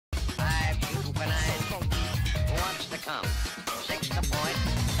come. 6 to point.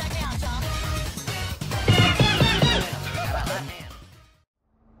 Check me out, Tom. How about that hand?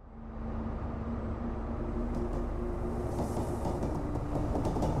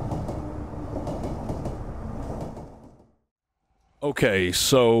 Okay,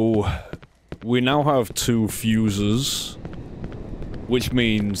 so we now have 2 fuses, which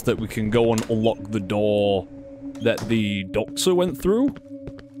means that we can go and unlock the door that the doctor went through,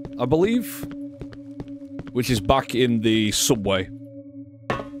 I believe, which is back in the subway.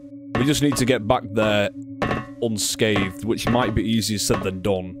 We just need to get back there unscathed, which might be easier said than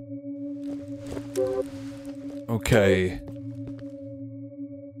done. Okay.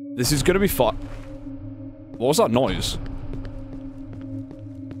 This is gonna be fun. What was that noise?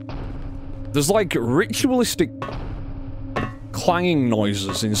 There's like ritualistic clanging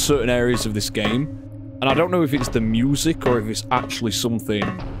noises in certain areas of this game, and I don't know if it's the music or if it's actually something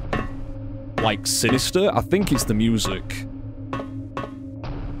like sinister. I think it's the music.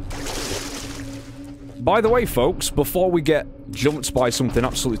 By the way, folks, before we get jumped by something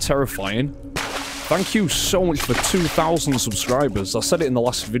absolutely terrifying, thank you so much for 2,000 subscribers. I said it in the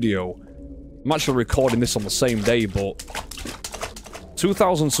last video. I'm actually recording this on the same day, but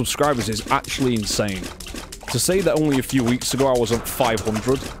 2,000 subscribers is actually insane. To say that only a few weeks ago I was at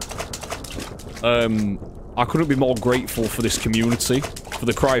 500, I couldn't be more grateful for this community, for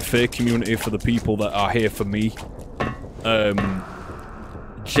the Cry of Fear community, for the people that are here for me.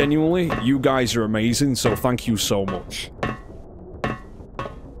 Genuinely, you guys are amazing, so thank you so much.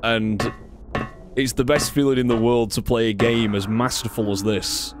 And it's the best feeling in the world to play a game as masterful as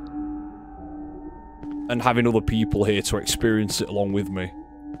this. And having other people here to experience it along with me.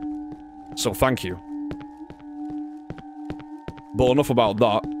 So thank you. But enough about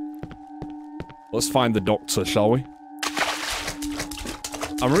that. Let's find the doctor, shall we?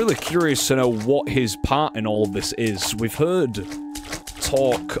 I'm really curious to know what his part in all of this is. We've heard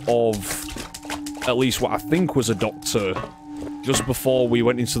talk of at least what I think was a doctor just before we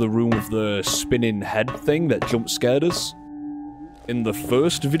went into the room with the spinning head thing that jump scared us in the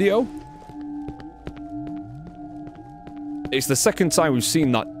first video. It's the second time we've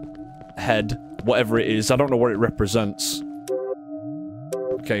seen that head, whatever it is. I don't know what it represents.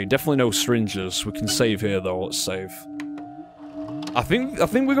 Okay, definitely no syringes. We can save here, though. Let's save. I think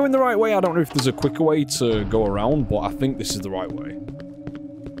we're going the right way. I don't know if there's a quicker way to go around, but I think this is the right way.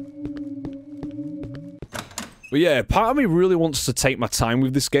 But yeah, part of me really wants to take my time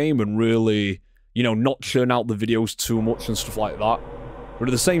with this game and really, you know, not churn out the videos too much and stuff like that. But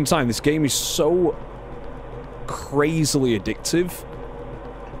at the same time, this game is so crazily addictive.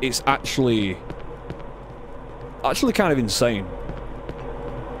 It's actually kind of insane.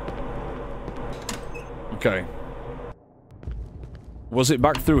 Okay. Was it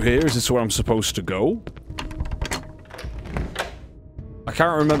back through here? Is this where I'm supposed to go? I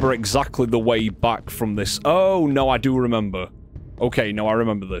can't remember exactly the way back from this. Oh, no, I do remember. Okay, no, I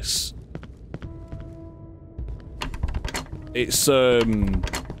remember this. It's,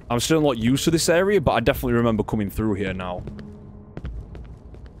 I'm still not used to this area, but I definitely remember coming through here now.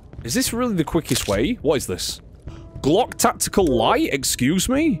 Is this really the quickest way? What is this? Glock Tactical Light? Excuse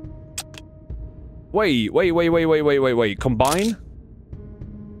me? Wait. Combine?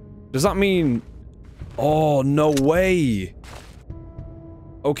 Does that mean... Oh, no way.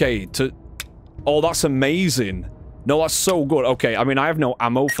 Okay, Oh, that's amazing. No, that's so good. Okay, I mean, I have no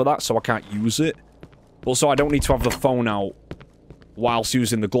ammo for that, so I can't use it. Also, I don't need to have the phone out whilst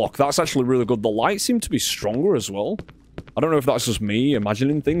using the Glock. That's actually really good. The lights seem to be stronger as well. I don't know if that's just me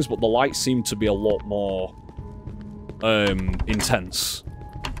imagining things, but the lights seem to be a lot more intense.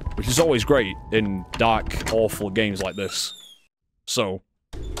 Which is always great in dark, awful games like this. So.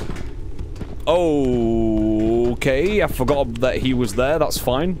 Okay, I forgot that he was there. That's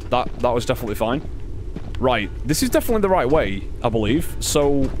fine. That was definitely fine. Right, this is definitely the right way, I believe.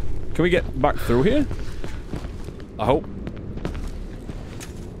 So, can we get back through here? I hope.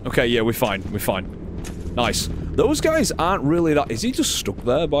 Okay, yeah, we're fine. We're fine. Nice. Those guys aren't really that... Is he just stuck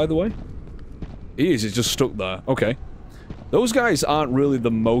there, by the way? He is. He's just stuck there. Okay. Those guys aren't really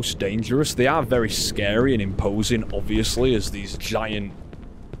the most dangerous. They are very scary and imposing, obviously, as these giant,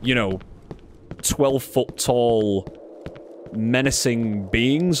 you know, 12-foot tall, menacing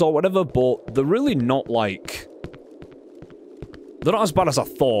beings or whatever, but they're really not, like... They're not as bad as I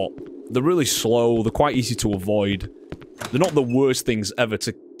thought. They're really slow. They're quite easy to avoid. They're not the worst things ever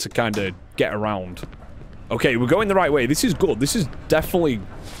to kind of get around. Okay, we're going the right way. This is good. This is definitely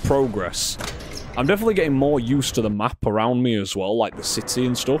progress. I'm definitely getting more used to the map around me as well, like the city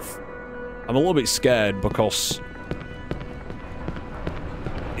and stuff. I'm a little bit scared because...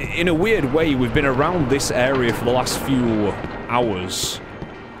 in a weird way, we've been around this area for the last few hours.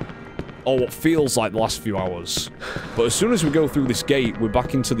 Or what feels like the last few hours. But as soon as we go through this gate, we're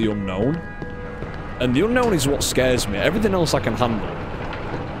back into the unknown. And the unknown is what scares me. Everything else I can handle.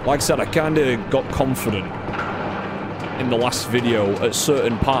 Like I said, I kind of got confident in the last video at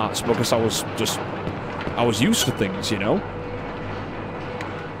certain parts because I was used to things, you know?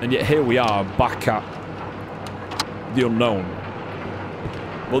 And yet here we are, back at the unknown.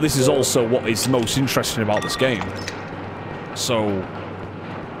 Well, this is also what is most interesting about this game. So,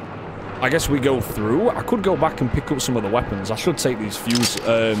 I guess we go through. I could go back and pick up some of the weapons. I should take these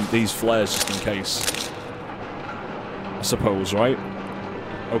these flares just in case. I suppose, right?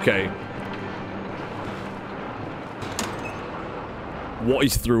 Okay. What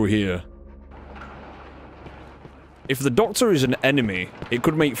is through here? If the Doctor is an enemy, it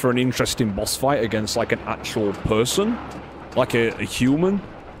could make for an interesting boss fight against, like, an actual person. Like a human.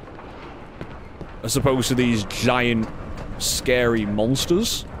 As opposed to these giant, scary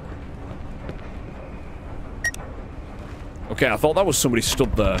monsters. Okay, I thought that was somebody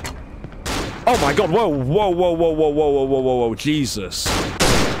stood there. Oh my god, whoa, whoa, whoa, whoa, whoa, whoa, whoa, whoa, whoa, Jesus.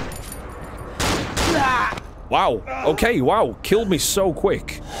 Wow, okay, wow, killed me so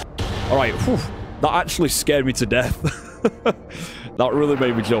quick. Alright, that actually scared me to death. That really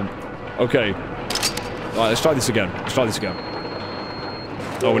made me jump. Okay. Alright, let's try this again. Let's try this again.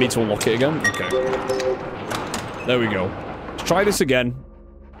 Oh, we need to unlock it again? Okay. There we go. Let's try this again.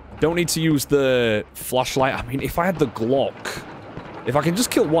 Don't need to use the flashlight. I mean, if I had the Glock... If I can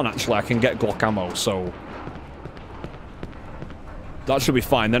just kill one, actually, I can get Glock ammo, so... That should be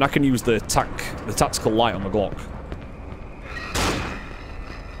fine. Then I can use the tactical light on the Glock.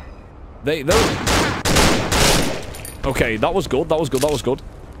 Okay, that was good, that was good, that was good.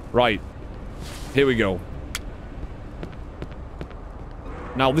 Right. Here we go.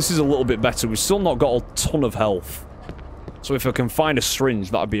 Now, this is a little bit better. We've still not got a ton of health. So if I can find a syringe,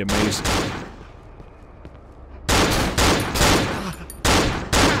 that'd be amazing.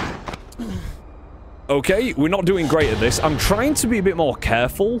 Okay, we're not doing great at this. I'm trying to be a bit more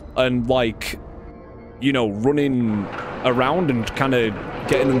careful and, like, you know, running around and kind of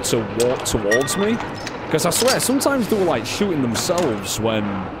getting them to walk towards me. Because I swear, sometimes they were, like, shooting themselves when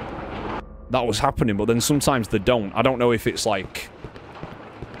that was happening, but then sometimes they don't. I don't know if it's, like...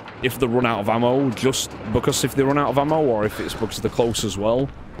 if they run out of ammo, just because if they run out of ammo, or if it's because they're close as well.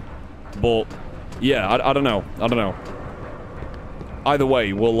 But, yeah, I don't know. I don't know. Either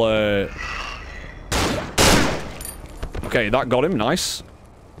way, we'll, Okay, that got him. Nice.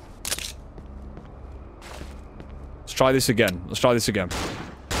 Let's try this again. Let's try this again.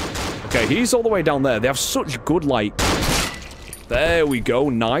 Okay, he's all the way down there. They have such good, like... There we go.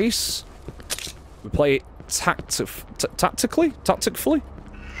 Nice. We play it tactically? Tactically?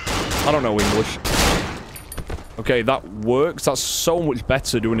 I don't know English. Okay, that works. That's so much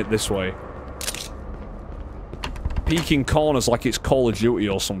better doing it this way. Peeking corners like it's Call of Duty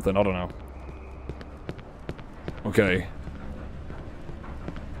or something. I don't know. Okay.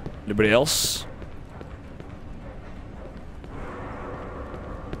 Anybody else?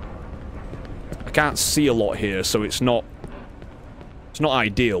 I can't see a lot here, so it's not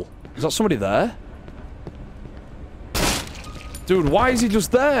ideal. Is that somebody there? Dude, why is he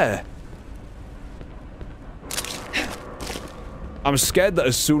just there? I'm scared that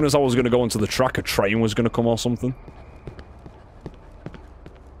as soon as I was going to go onto the track, a train was going to come or something.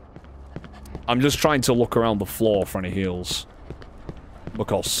 I'm just trying to look around the floor for any heals.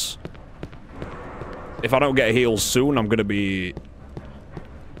 Because... if I don't get heals soon, I'm going to be...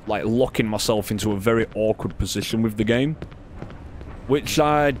 like, locking myself into a very awkward position with the game. Which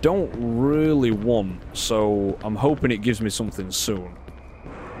I don't really want, so I'm hoping it gives me something soon.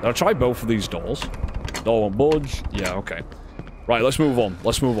 Did I try both of these doors? Door won't budge? Yeah, okay. Right, let's move on.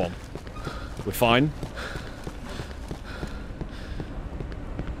 Let's move on. We're fine.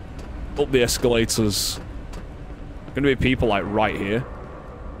 Up the escalators. Gonna be people, like, right here.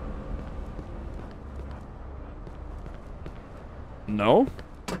 No?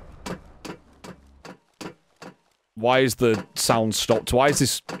 Why is the sound stopped? Why is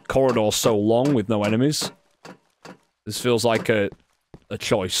this corridor so long with no enemies? This feels like a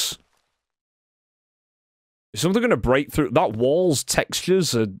choice. Is something gonna break through? That wall's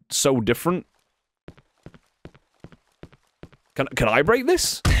textures are so different. Can I break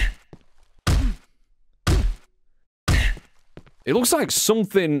this? It looks like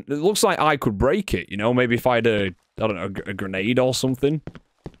something... it looks like I could break it, you know? Maybe if I had a... I don't know, a grenade or something.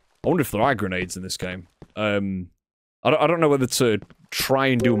 I wonder if there are grenades in this game. I don't know whether to try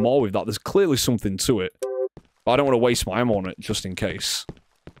and do more with that. There's clearly something to it. But I don't want to waste my ammo on it, just in case.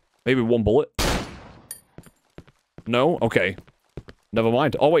 Maybe one bullet? No? Okay. Never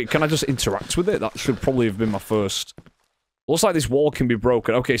mind. Oh, wait, can I just interact with it? That should probably have been my first... Looks like this wall can be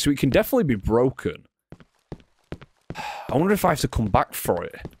broken. Okay, so it can definitely be broken. I wonder if I have to come back for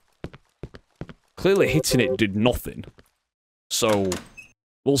it. Clearly hitting it did nothing. So,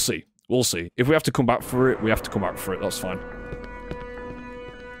 we'll see. We'll see. If we have to come back for it, we have to come back for it. That's fine.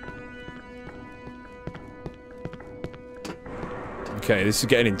 Okay, this is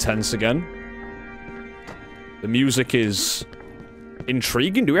getting intense again. The music is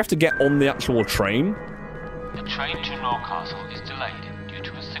intriguing. Do we have to get on the actual train? The train to Norcastle is delayed due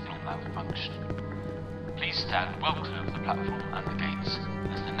to a signal malfunction. Please stand well clear of the platform and the gates,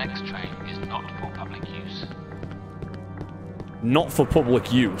 as the next train is not for public use. Not for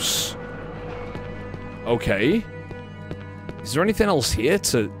public use. Okay. Is there anything else here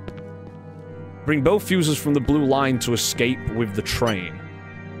to... Bring both fuses from the blue line to escape with the train.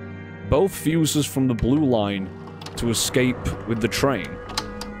 Both fuses from the blue line to escape with the train.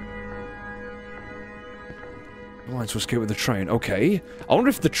 Blue line to escape with the train. Okay. I wonder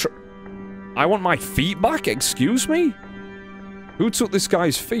if the I want my feet back? Excuse me? Who took this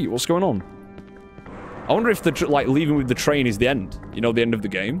guy's feet? What's going on? I wonder if the, like, leaving with the train is the end. You know, the end of the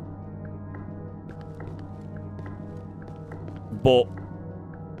game. But...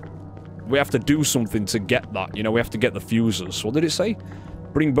 we have to do something to get that. You know, we have to get the fuses. What did it say?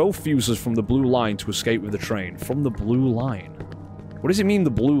 Bring both fuses from the blue line to escape with the train. From the blue line. What does it mean, the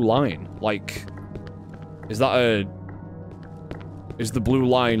blue line? Like, is that a... is the blue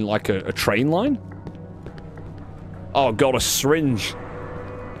line like a train line? Oh god, a syringe.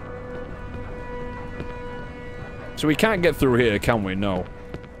 So we can't get through here, can we? No.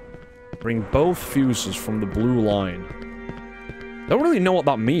 Bring both fuses from the blue line. I don't really know what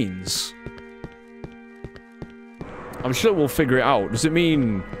that means. I'm sure we'll figure it out. Does it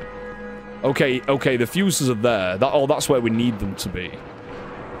mean... Okay, the fuses are there. Oh, that's where we need them to be.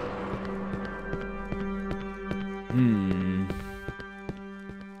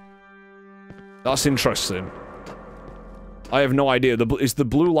 That's interesting. I have no idea. Is the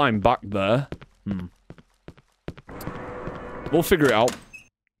blue line back there? We'll figure it out.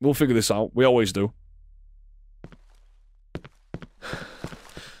 We'll figure this out. We always do.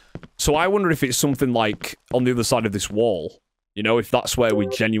 So I wonder if it's something like on the other side of this wall. You know, if that's where we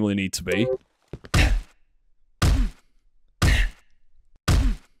genuinely need to be.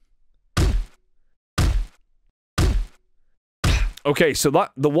 Okay, so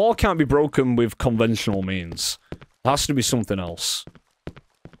the wall can't be broken with conventional means. It has to be something else.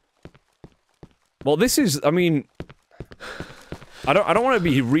 Well, this is, I mean... I don't want to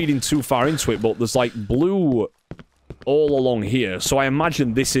be reading too far into it, but there's like blue all along here. So I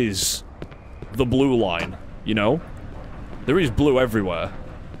imagine this is the blue line, you know? There is blue everywhere.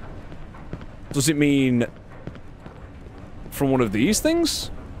 Does it mean from one of these things?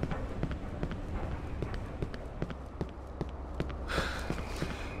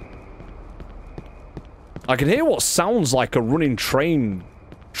 I can hear what sounds like a running train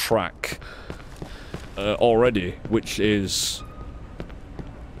track already, which is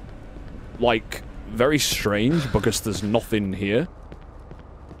like very strange because there's nothing here.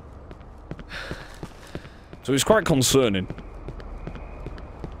 So it's quite concerning.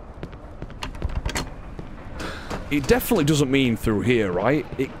 It definitely doesn't mean through here, right?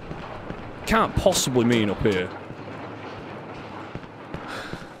 It can't possibly mean up here.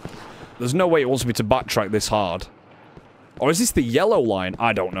 There's no way it wants me to backtrack this hard. Or is this the yellow line?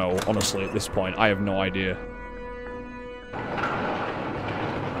 I don't know, honestly, at this point. I have no idea.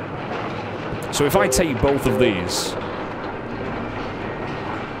 So if I take both of these...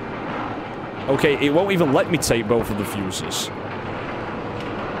 Okay, it won't even let me take both of the fuses.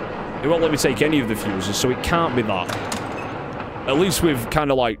 It won't let me take any of the fuses, so it can't be that. At least we've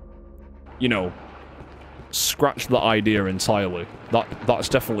kind of like, you know, scratched the idea entirely. That's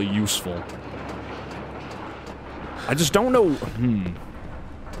definitely useful. I just don't know...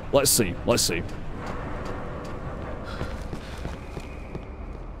 Let's see, let's see.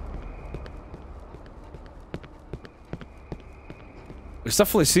 This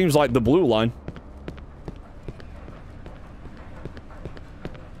definitely seems like the blue line.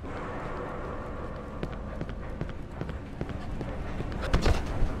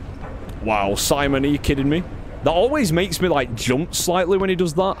 Wow, Simon, are you kidding me? That always makes me, like, jump slightly when he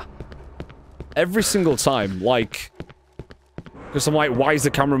does that. Every single time, like... Because I'm like, why is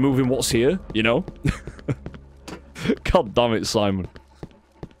the camera moving? What's here? You know? God damn it, Simon.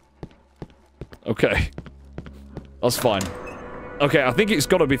 Okay. That's fine. Okay, I think it's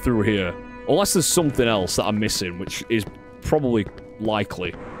got to be through here. Unless there's something else that I'm missing, which is probably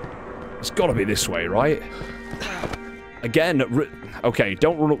likely. It's gotta be this way, right? Again, okay,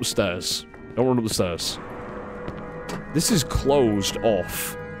 don't run up the stairs. Don't run up the stairs. This is closed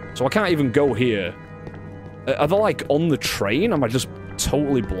off. So I can't even go here. Are they, like, on the train? Am I just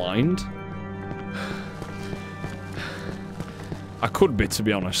totally blind? I could be, to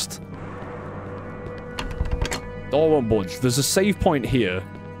be honest. Oh, I won't budge. There's a save point here.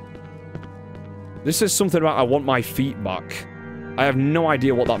 This is something about I want my feet back. I have no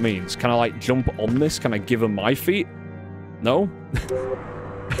idea what that means. Can I, like, jump on this? Can I give them my feet? No?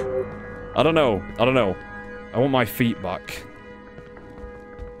 I don't know. I don't know. I want my feet back.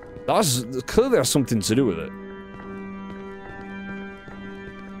 That's clearly has something to do with it.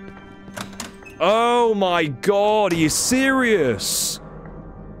 Oh my god, are you serious?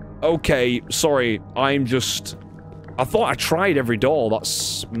 Okay, sorry. I'm just... I thought I tried every door.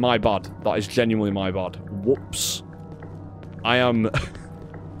 That's my bad. That is genuinely my bad. Whoops. I am...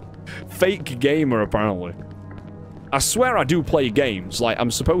 fake gamer, apparently. I swear I do play games. Like, I'm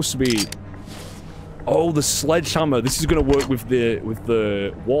supposed to be... Oh, the sledgehammer. This is going to work with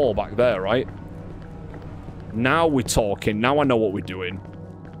the wall back there, right? Now we're talking. Now I know what we're doing.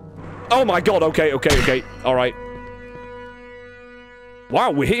 Oh my god, okay. Alright.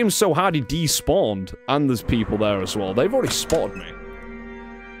 Wow, we hit him so hard he despawned. And there's people there as well. They've already spotted me.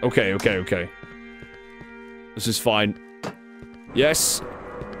 Okay. This is fine. Yes.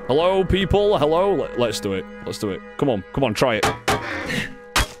 Hello, people. Hello. Let's do it. Let's do it. Come on, try it.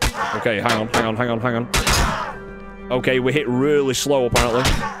 Okay, hang on. Okay, we hit really slow, apparently.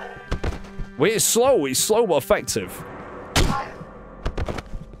 We hit slow. It's slow but effective.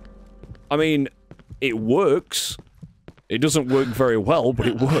 I mean, it works. It doesn't work very well, but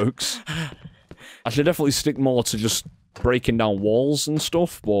it works. I should definitely stick more to just breaking down walls and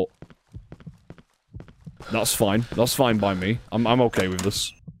stuff, but... That's fine. That's fine by me. I'm okay with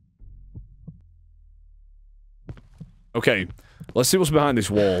this. Okay, let's see what's behind this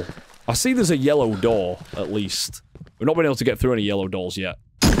wall. I see there's a yellow door, at least. We've not been able to get through any yellow doors yet.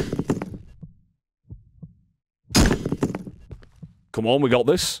 Come on, we got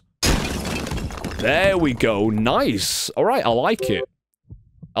this. There we go. Nice. Alright, I like it.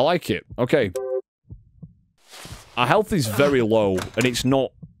 I like it. Okay. Our health is very low, and it's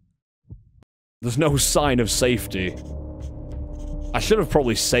not... There's no sign of safety. I should have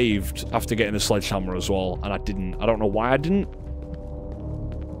probably saved after getting the sledgehammer as well, and I didn't. I don't know why I didn't.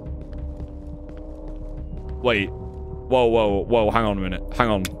 Wait. Whoa, hang on a minute. Hang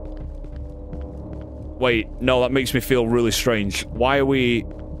on. Wait, no, that makes me feel really strange. Why are we...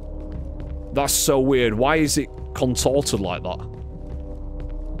 That's so weird. Why is it contorted like that?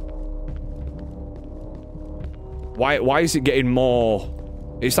 Why is it getting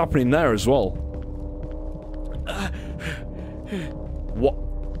more... It's happening there as well.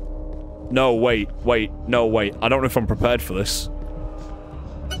 What? No, wait. No, wait. I don't know if I'm prepared for this.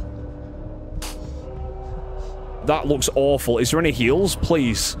 That looks awful. Is there any heals?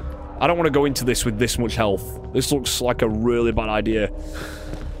 Please. I don't want to go into this with this much health. This looks like a really bad idea.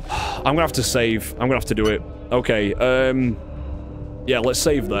 I'm gonna have to save. I'm gonna have to do it. Okay, yeah, let's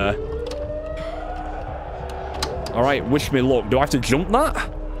save there. Alright, wish me luck. Do I have to jump that?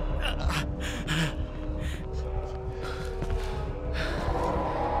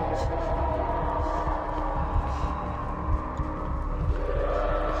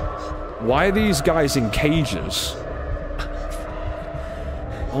 Why are these guys in cages?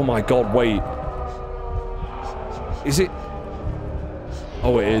 Oh my god, wait. Is it...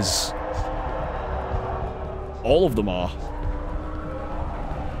 Oh, it is. All of them are.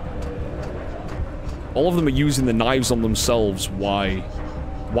 All of them are using the knives on themselves. Why?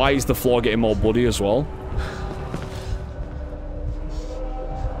 Why is the floor getting more bloody as well?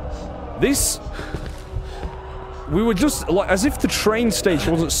 This... We were just... like, as if the train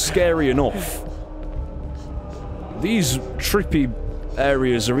station wasn't scary enough. These trippy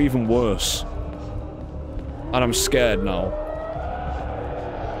areas are even worse. And I'm scared now.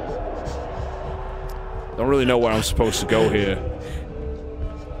 Don't really know where I'm supposed to go here.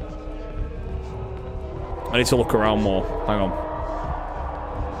 I need to look around more. Hang on.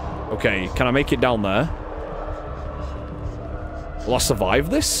 Okay, can I make it down there? Will I survive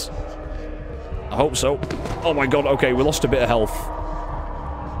this? I hope so. Oh my god, okay, we lost a bit of health.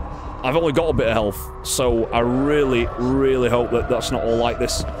 I've only got a bit of health, so I really, really hope that that's not all like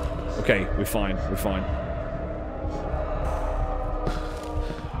this. Okay, we're fine, we're fine.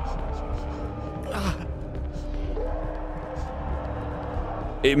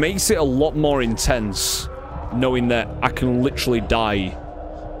 It makes it a lot more intense knowing that I can literally die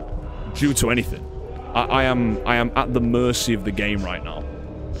due to anything. I am at the mercy of the game right now.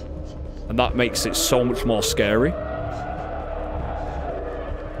 And that makes it so much more scary.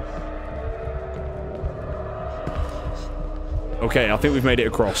 Okay, I think we've made it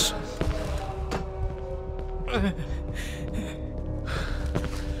across.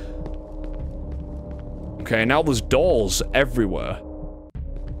 Okay, now there's doors everywhere.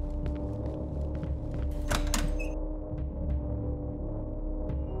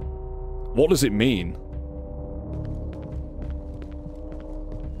 What does it mean?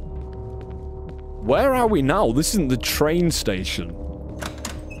 Where are we now? This isn't the train station.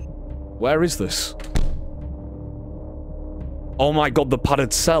 Where is this? Oh my god, the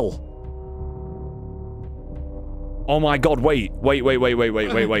padded cell. Oh my god, wait. Wait.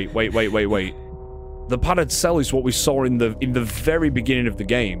 The padded cell is what we saw in the very beginning of the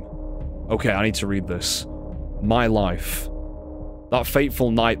game. Okay, I need to read this. My life. That fateful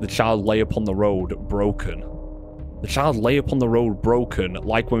night, the child lay upon the road, broken. The child lay upon the road, broken,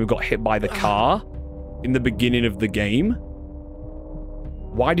 like when we got hit by the car in the beginning of the game.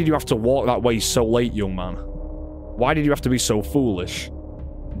 Why did you have to walk that way so late, young man? Why did you have to be so foolish?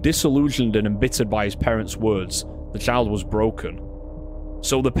 Disillusioned and embittered by his parents' words, the child was broken.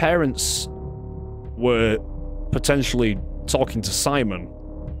 So the parents were potentially talking to Simon.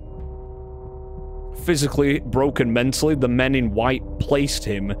 Physically, broken mentally, the men in white placed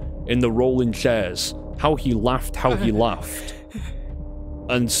him in the rolling chairs. How he laughed, how he laughed.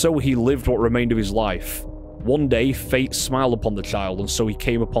 And so he lived what remained of his life. One day, fate smiled upon the child, and so he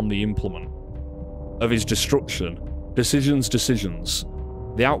came upon the implement of his destruction. Decisions.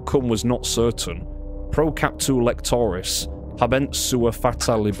 The outcome was not certain. Pro captu lectoris, habent sua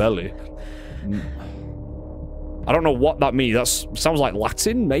fata libelli. I don't know what that means. That sounds like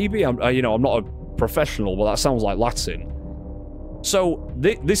Latin, maybe? I'm not a professional, but that sounds like Latin. So,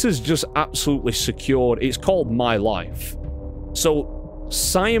 this is just absolutely secured. It's called My Life. So,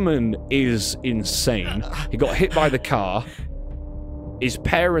 Simon is insane. He got hit by the car. His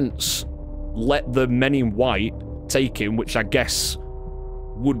parents let the men in white take him, which I guess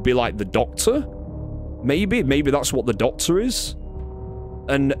would be like the doctor. Maybe that's what the doctor is.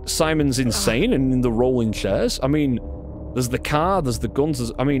 And Simon's insane and in the rolling chairs. I mean, there's the car, there's the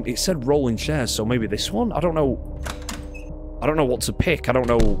guns. I mean, it said rolling chairs, so maybe this one? I don't know what to pick. I don't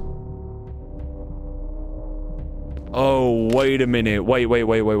know. Oh, wait a minute. Wait.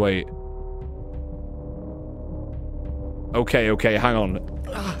 Okay, hang on.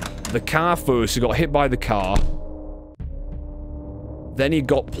 The car first, he got hit by the car. Then he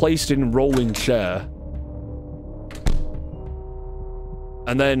got placed in a rolling chair.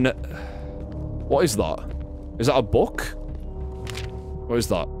 And then... What is that? Is that a book? What is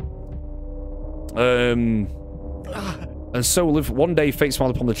that? And so live one day, fate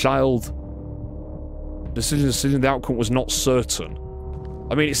smiled upon the child. Decision, the outcome was not certain.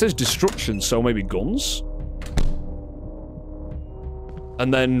 I mean, it says destruction, so maybe guns?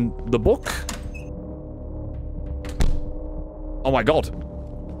 And then the book? Oh my god.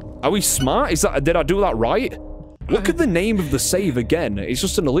 Are we smart? Did I do that right? Look at the name of the save again. It's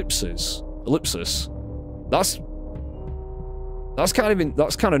just an ellipsis. That's kind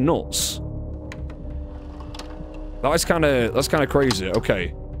of nuts. That's kind of crazy.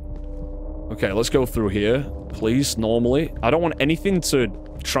 Okay, let's go through here, please. Normally, I don't want anything to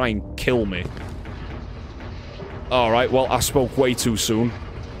try and kill me. All right. Well, I spoke way too soon.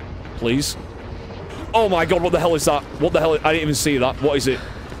 Please. Oh my god! What the hell is that? What the hell? I didn't even see that. What is it?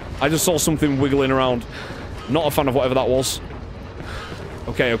 I just saw something wiggling around. Not a fan of whatever that was.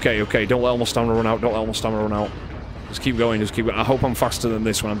 Okay. Don't let all my stamina run out. Just keep going, I hope I'm faster than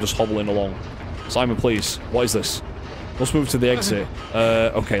this when I'm just hobbling along. Simon, please. What is this? Let's move to the exit.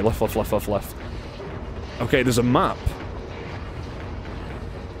 Okay, left. Okay, there's a map.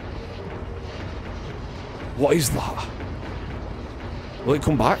 What is that? Will it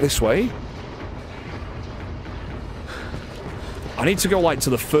come back this way? I need to go, like, to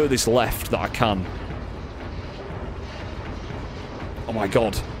the furthest left that I can. Oh my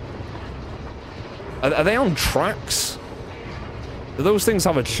god. Are they on tracks? Do those things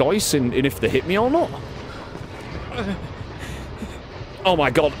have a choice in if they hit me or not? Oh my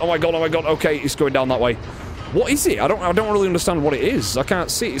god. Okay, it's going down that way. What is it? I don't really understand what it is. I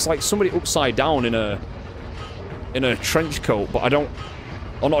can't see. It's like somebody upside down in a trench coat, but I don't...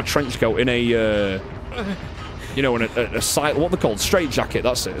 Oh, not a trench coat, in a you know, in a side... What are they called? Straight jacket,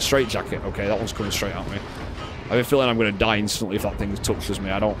 that's it. A straight jacket. Okay, that one's coming straight at me. I have a feeling I'm going to die instantly if that thing touches me.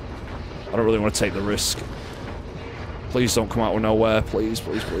 I don't really want to take the risk. Please don't come out of nowhere. Please.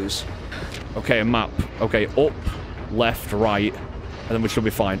 Okay, a map. Okay, up, left, right. And then we should be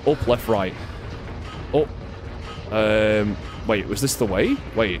fine. Up, left, right. Up. Wait, was this the way?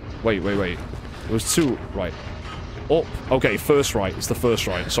 Wait. It was two... Right. Up. Okay, first right. It's the first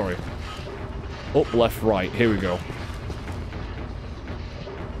right. Sorry. Up, left, right. Here we go.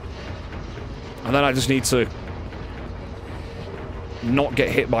 And then I just need to... not get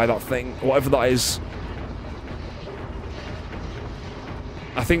hit by that thing. Whatever that is.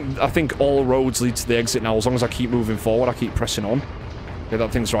 I think all roads lead to the exit now. As long as I keep moving forward, I keep pressing on. Okay,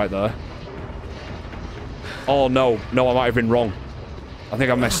 that thing's right there. Oh, no. No, I might have been wrong. I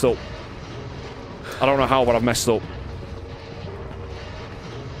think I messed up. I don't know how, but I've messed up.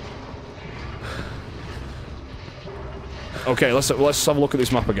 Okay, let's have a look at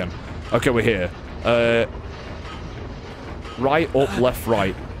this map again. Okay, we're here. Right, up, left,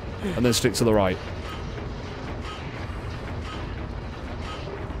 right. And then stick to the right.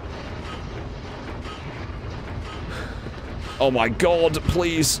 Oh my god,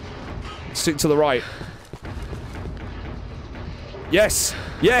 please. Stick to the right. Yes!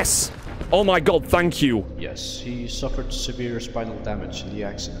 Yes! Oh my god, thank you. Yes, he suffered severe spinal damage in the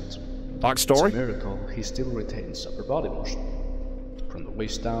accident. Backstory? It's a miracle he still retains upper body motion. From the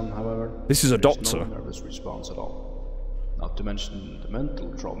waist down, however, This is a there doctor. no nervous response at all. Not to mention the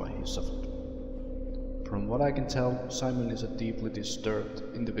mental trauma he suffered. From what I can tell, Simon is a deeply disturbed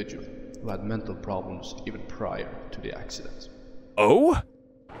individual who had mental problems even prior to the accident. Oh?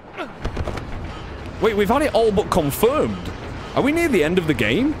 Wait, we've had it all but confirmed. Are we near the end of the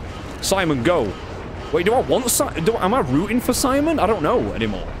game? Simon, go. Wait, do I want Simon? Am I rooting for Simon? I don't know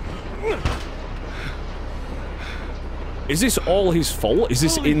anymore. Is this all his fault? Is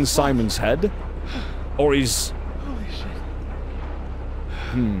this in Simon's head? Or is... Holy shit.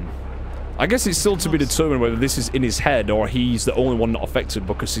 I guess it's still to be determined whether this is in his head or he's the only one not affected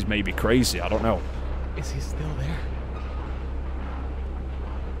because he's maybe crazy. I don't know. Is he still there?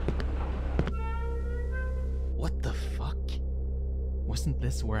 What the fuck? Wasn't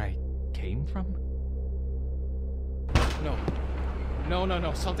this where I came from? No.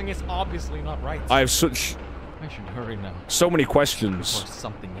 No. Something is obviously not right. I have such... I should hurry now. so many questions. Before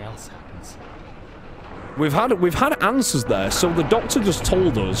something else happens. We've had answers there. So the doctor just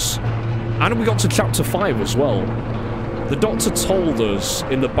told us, and we got to chapter 5 as well. The doctor told us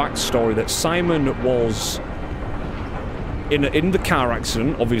in the backstory that Simon was in the car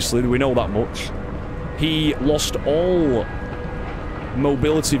accident. Obviously, we know that much. He lost all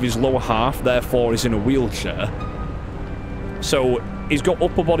mobility of his lower half, therefore is in a wheelchair. So he's got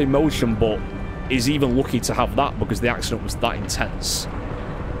upper body motion, but is even lucky to have that because the accident was that intense.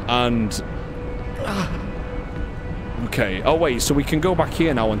 And... okay. Oh, wait. So we can go back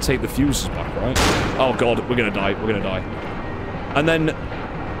here now and take the fuses back, right? Oh, God. We're going to die. We're going to die. And then...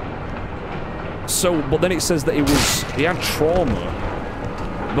 so, but then it says that he had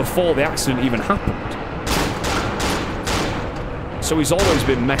trauma before the accident even happened. So he's always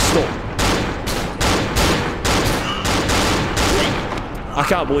been messed up. I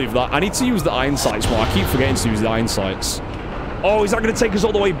can't believe that. I need to use the iron sights more. I keep forgetting to use the iron sights. Oh, is that going to take us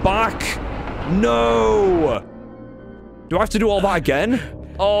all the way back? No! Do I have to do all that again?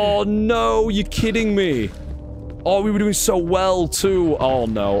 Oh, no. You're kidding me. Oh, we were doing so well, too. Oh,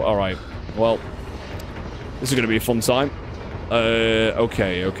 no. All right. Well, this is going to be a fun time.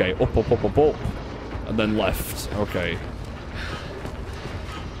 Okay. Up. And then left. Okay.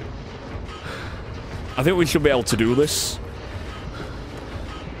 I think we should be able to do this.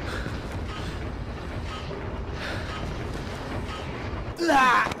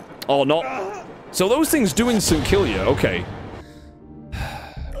 Oh, not. So those things do instant kill you. Okay.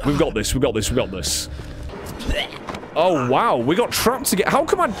 We've got this. Oh, wow. We got trapped together. How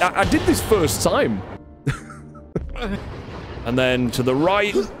come I did this first time? And then to the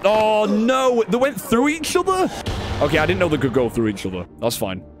right. Oh, no. They went through each other? Okay, I didn't know they could go through each other. That's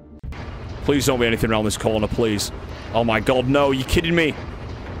fine. Please don't be anything around this corner, please. Oh, my God. No, you're kidding me.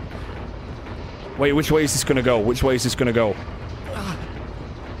 Wait, which way is this going to go?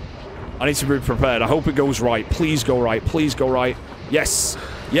 I need to be prepared. I hope it goes right. Please go right. Yes.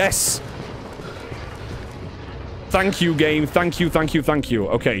 Thank you, game. Thank you.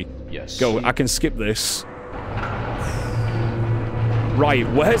 Okay. Yes. Go. I can skip this. Right.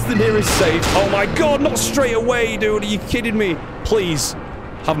 Where's the nearest save? Oh my God, not straight away, dude. Are you kidding me? Please.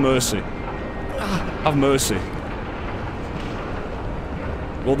 Have mercy.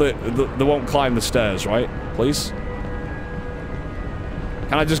 Well, they won't climb the stairs, right? Please?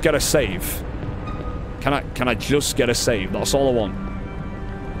 Can I just get a save? Can I just get a save? That's all I want.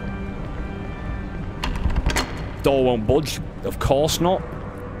 Door won't budge. Of course not.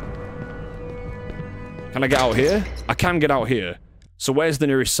 Can I get out here? I can get out here. So where's the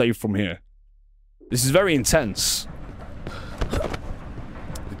nearest save from here? This is very intense.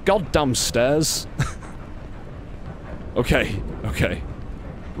 goddamn stairs. Okay, okay.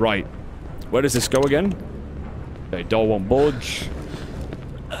 Right. Where does this go again? Okay, door won't budge.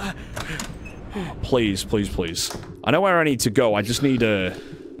 Please, please, please. I know where I need to go. I just need a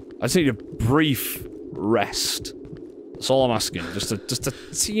brief rest. That's all I'm asking. Just a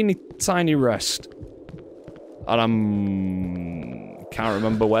teeny tiny rest. And can't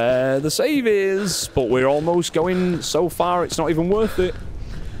remember where the save is, but we're almost going so far it's not even worth it.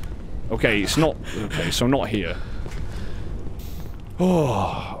 Okay, it's not. Okay, so not here.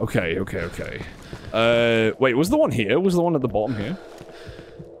 Oh, okay, okay, okay. Wait, was the one here? Was the one at the bottom here?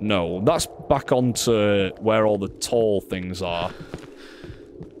 No, that's back onto where all the tall things are.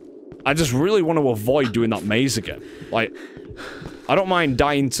 I just really want to avoid doing that maze again. Like, I don't mind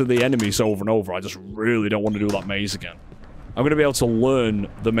dying to the enemies over and over. I just really don't want to do that maze again. I'm going to be able to learn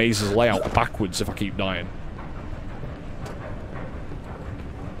the maze's layout backwards if I keep dying.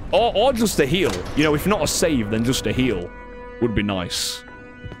 Or just a heal. You know, if not a save, then just a heal would be nice.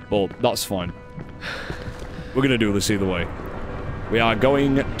 But that's fine. We're going to do this either way. We are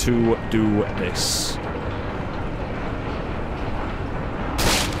going to do this.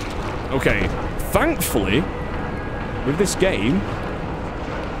 Okay. Thankfully, with this game,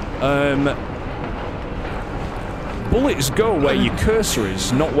 bullets go where your cursor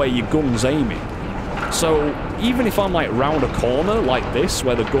is, not where your gun's aiming. So, even if I'm, like, round a corner like this,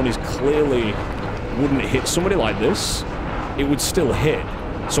 where the gun is clearly wouldn't hit somebody like this, it would still hit.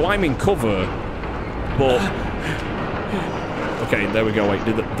 So I'm in cover, but... Okay, there we go. Wait,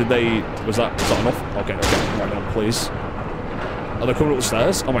 did they... Was that enough? Okay, okay. Right now, please. Are they coming up the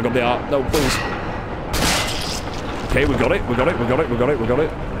stairs? Oh my god, they are. No, please. Okay, we got it. We got it. We got it. We got it. We got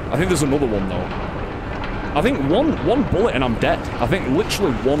it. I think there's another one, though. I think one bullet and I'm dead. I think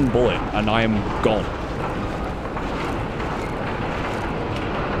literally one bullet and I am gone.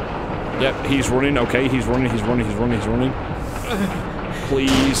 Yep, he's running. Okay, he's running. He's running. He's running. He's running.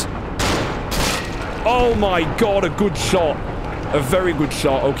 Please. Oh my god, a good shot. A very good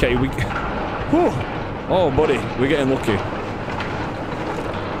shot. Okay, we... Whew. Oh, buddy, we're getting lucky.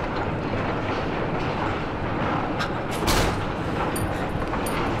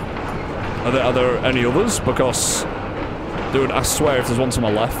 Are there any others? Because, dude, I swear if there's one to my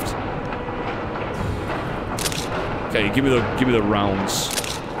left. Okay, give me the rounds.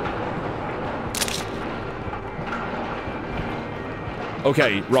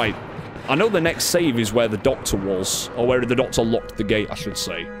 Okay, right. I know the next save is where the doctor was, or where the doctor locked the gate, I should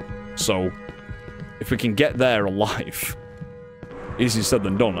say. So, if we can get there alive, easier said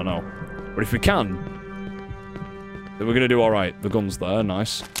than done, I know. But if we can, then we're gonna do all right. The gun's there,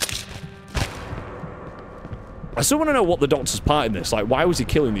 nice. I still want to know what the doctor's part in this. Like, why was he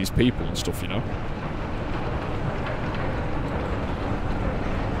killing these people and stuff, you know?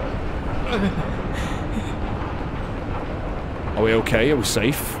 Are we okay? Are we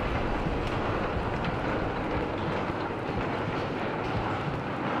safe?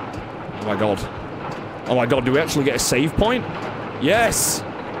 Oh my god. Oh my god, do we actually get a save point? Yes!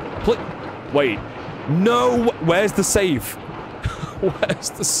 Wait. No! Where's the save? Where's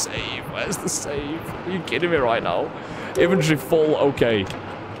the save? Where's the save? Are you kidding me right now? Inventory full, okay.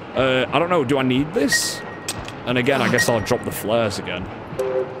 I don't know, do I need this? And again, I guess I'll drop the flares again.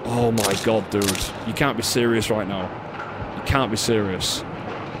 Oh my god, dude. You can't be serious right now. You can't be serious.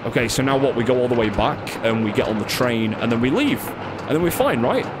 Okay, so now what? We go all the way back, and we get on the train, and then we leave. And then we're fine,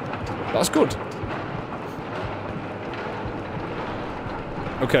 right? That's good.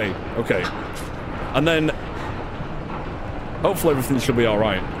 Okay, okay. And then... hopefully everything should be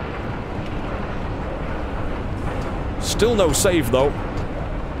alright. Still no save, though.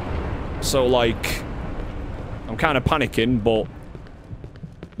 So, like... I'm kind of panicking, but...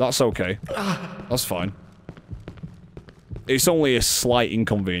 that's okay. That's fine. It's only a slight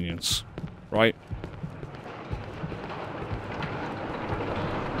inconvenience. Right?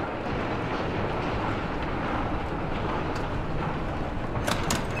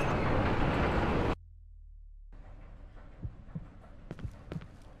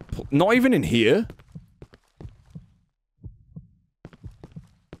 Not even in here?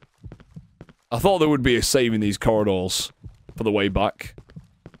 I thought there would be a save in these corridors for the way back.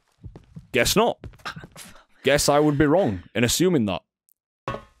 Guess not. Guess I would be wrong in assuming that.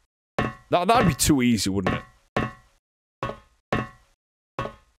 That'd be too easy, wouldn't it?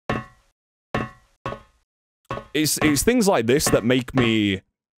 It's things like this that make me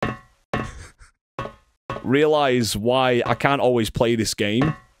realize why I can't always play this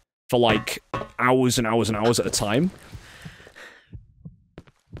game for like hours and hours and hours at a time.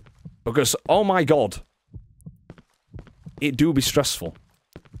 Because, oh my god, it do be stressful.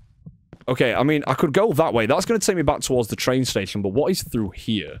 Okay, I mean, I could go that way. That's going to take me back towards the train station, but what is through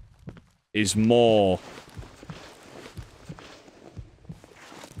here is more...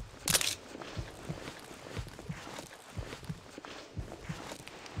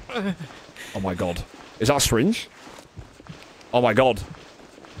 Oh my god. Is that a syringe? Oh my god.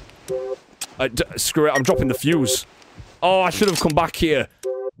 Screw it, I'm dropping the fuse. Oh, I should have come back here.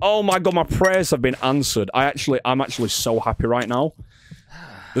 Oh my god, my prayers have been answered. I'm actually so happy right now.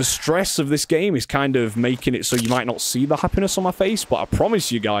 The stress of this game is kind of making it so you might not see the happiness on my face, but I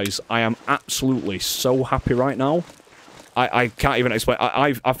promise you guys, I am absolutely so happy right now. I can't even explain.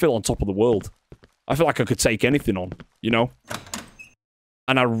 I feel on top of the world. I feel like I could take anything on, you know?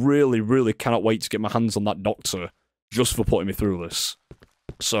 And I really, really cannot wait to get my hands on that doctor just for putting me through this.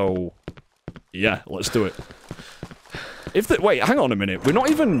 So, yeah, let's do it. Wait, hang on a minute. We're not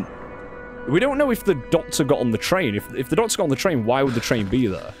even... We don't know if the doctor got on the train. If the doctor got on the train, why would the train be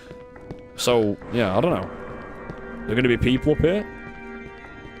there? So, yeah, I don't know. Are there going to be people up here?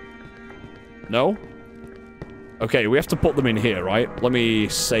 No? Okay, we have to put them in here, right? Let me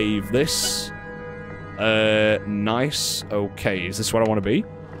save this. Nice. Okay, is this where I want to be?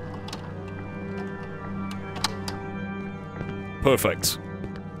 Perfect.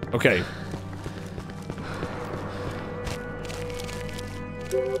 Okay.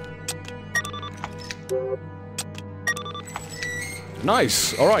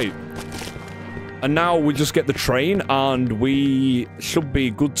 Nice. Alright. And now we just get the train and we should be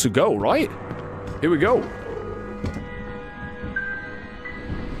good to go, right? Here we go.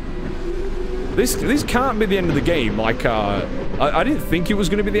 This can't be the end of the game. Like, I didn't think it was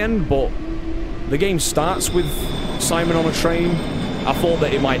going to be the end, but the game starts with Simon on a train. I thought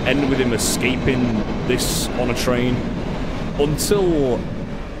that it might end with him escaping this on a train. Until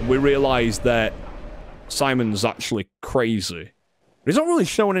we realised that Simon's actually crazy. He's not really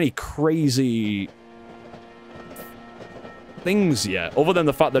showing any crazy things yet, other than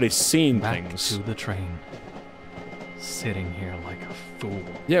the fact that he's seen things. To the train. Sitting here like a fool.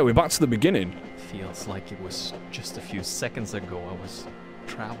 Yeah, we're back to the beginning. Feels like it was just a few seconds ago I was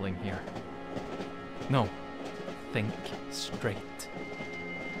traveling here. No. Think straight.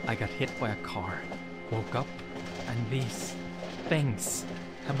 I got hit by a car, woke up, and these things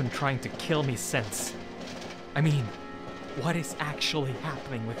have been trying to kill me since. I mean, what is actually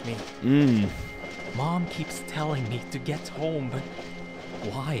happening with me? Mom keeps telling me to get home, but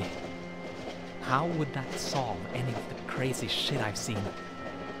why? How would that solve any of the crazy shit I've seen?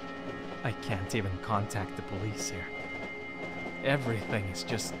 I can't even contact the police here. Everything is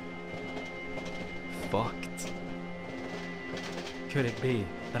just... fucked. Could it be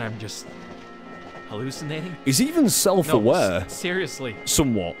that I'm just hallucinating? He's even self-aware. No, seriously.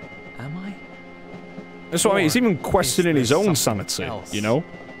 Somewhat. Am I? That's what I mean. He's even questioning his own something sanity, else? you know?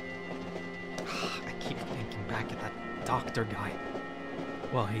 I keep thinking back at that doctor guy.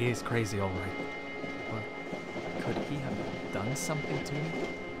 Well, he is crazy, all right. But could he have done something to me?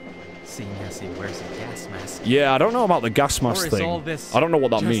 Seeing as he wears a gas mask. Yeah, I don't know about the gas mask Or is thing. all this I don't know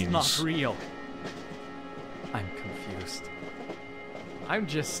what that just means. not real? I'm confused. I'm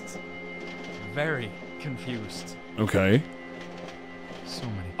just very confused. Okay. So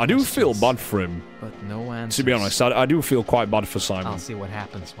many I do feel questions, bad for him. but no answers. To be honest, I do feel quite bad for Simon. I'll see what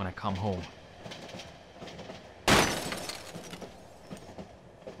happens when I come home.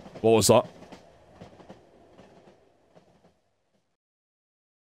 What was that?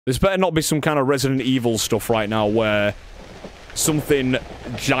 This better not be some kind of Resident Evil stuff right now where something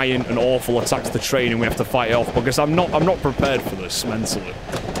giant and awful attacks the train and we have to fight it off, because I'm not prepared for this mentally.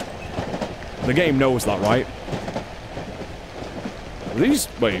 The game knows that, right?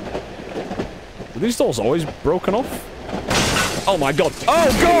 Wait. Were these doors always broken off? Oh my god. Oh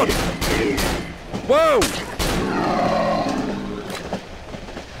god! Whoa!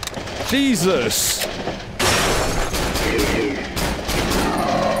 Jesus!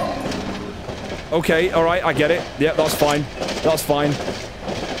 Okay, alright, I get it. Yeah, that's fine. That's fine.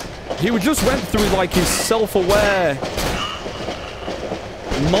 He just went through, like, his self-aware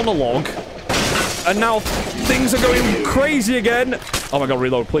monologue. And now things are going crazy again. Oh my god,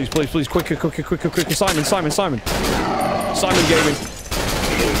 reload. Please, please, please. Quicker, quicker, quicker, quicker. Simon, Simon, Simon. Simon Gaming.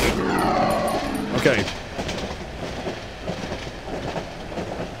 Okay.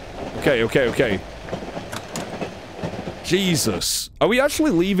 Okay, okay, okay. Jesus. Are we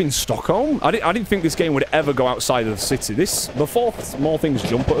actually leaving Stockholm? I didn't think this game would ever go outside of the city. Before more things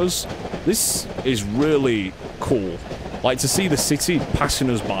jump at us, this is really cool. Like, to see the city passing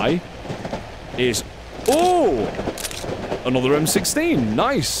us by is... Oh! Another M16.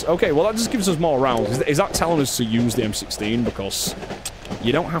 Nice. Okay, well, that just gives us more rounds. Is that telling us to use the M16? Because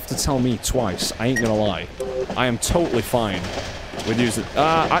You don't have to tell me twice. I ain't gonna lie. I am totally fine with using...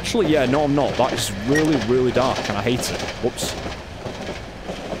 actually, yeah, no, I'm not. That is really, really dark, and I hate it. Whoops.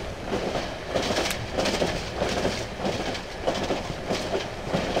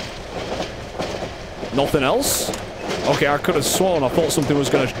 Nothing else? Okay, I could have sworn I thought something was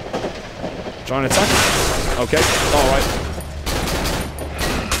gonna try and attack. Okay, alright.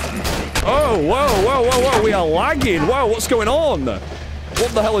 Oh, whoa, whoa, whoa, whoa, we are lagging. Wow, what's going on?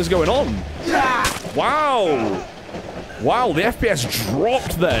 What the hell is going on? Wow. Wow, the FPS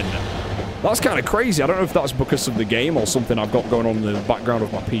dropped then. That's kind of crazy. I don't know if that's because of the game or something I've got going on in the background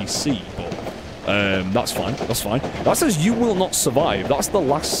of my PC, but that's fine. That's fine. That says you will not survive. That's the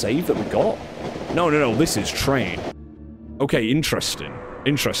last save that we got. No, no, no, this is train. Okay, interesting.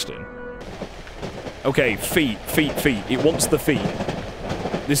 Interesting. Okay, feet, feet, feet. It wants the feet.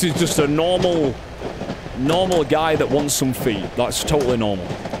 This is just a normal guy that wants some feet. That's totally normal.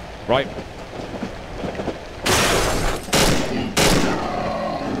 Right?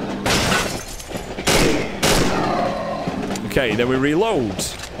 Okay, then we reload.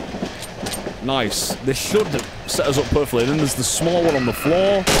 Nice. This should set us up perfectly. Then there's the small one on the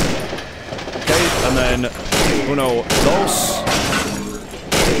floor. Okay, and then... Oh no, those.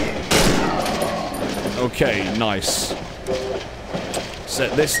 Okay, nice.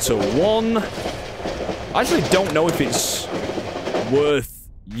 Set this to 1. I actually don't know if it's worth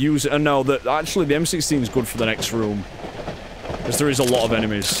using... no, actually the M16 is good for the next room. Because there is a lot of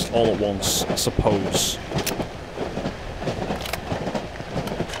enemies all at once, I suppose.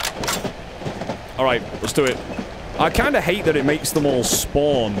 Alright, let's do it. I kind of hate that it makes them all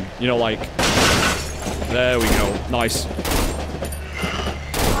spawn. You know, like... There we go. Nice.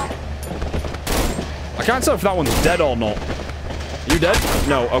 I can't tell if that one's dead or not. You dead?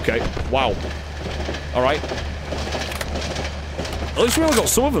 No, okay. Wow. Alright. At least we only got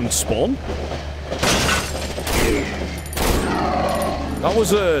some of them to spawn. That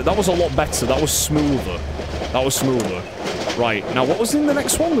was a lot better. That was smoother. That was smoother. Right. Now, what was in the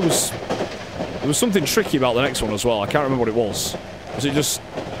next one? There was something tricky about the next one as well. I can't remember what it was. Was it just...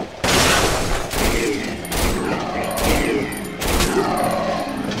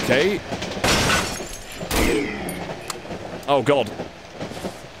 Okay. Oh, God.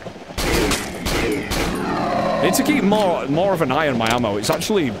 I need to keep more of an eye on my ammo. It's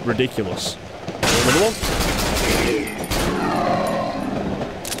actually ridiculous. Another one?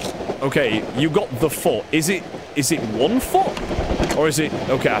 Okay, you got the foot. Is it 1 foot? Or is it...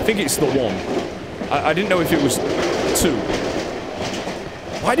 Okay, I think it's the 1. I didn't know if it was 2.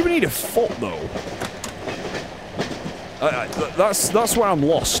 Why do we need a foot, though? That's where I'm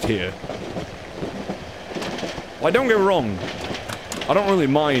lost here. Like, don't get me wrong. I don't really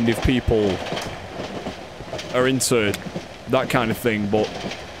mind if people are into that kind of thing, but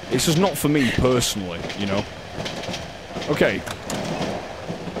it's just not for me personally, you know? Okay.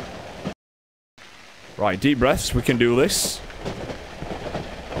 Right, deep breaths. We can do this.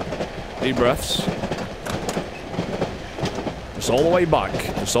 Deep breaths. Just all the way back.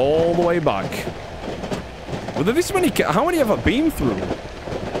 Just all the way back. Were there this many... How many have I been through?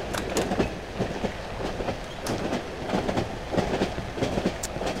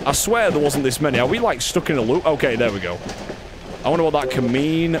 I swear there wasn't this many. Are we, like, stuck in a loop? Okay, there we go. I wonder what that can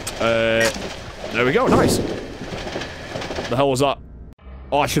mean. There we go. Nice. The hell was that?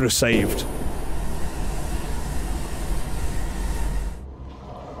 Oh, I should have saved.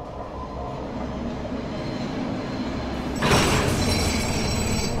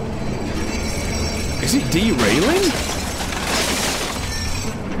 Is it derailing?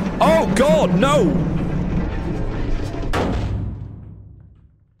 Oh, God, no!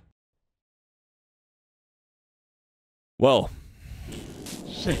 Well.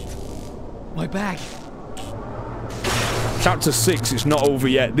 Shit. My bag. Chapter 6 is not over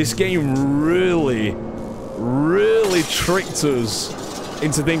yet. This game really, really tricked us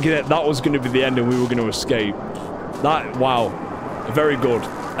into thinking that was going to be the end and we were going to escape. Wow. Very good.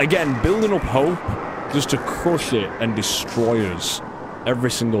 Again, building up hope just to crush it and destroy us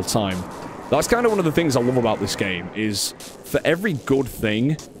every single time. That's kind of one of the things I love about this game, is for every good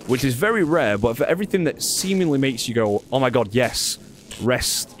thing, which is very rare, but for everything that seemingly makes you go, oh my god, yes,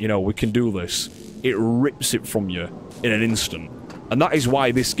 rest, you know, we can do this, it rips it from you in an instant. And that is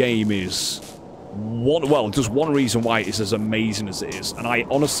why this game is just one reason why it is as amazing as it is. And I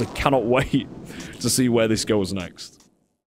honestly cannot wait to see where this goes next.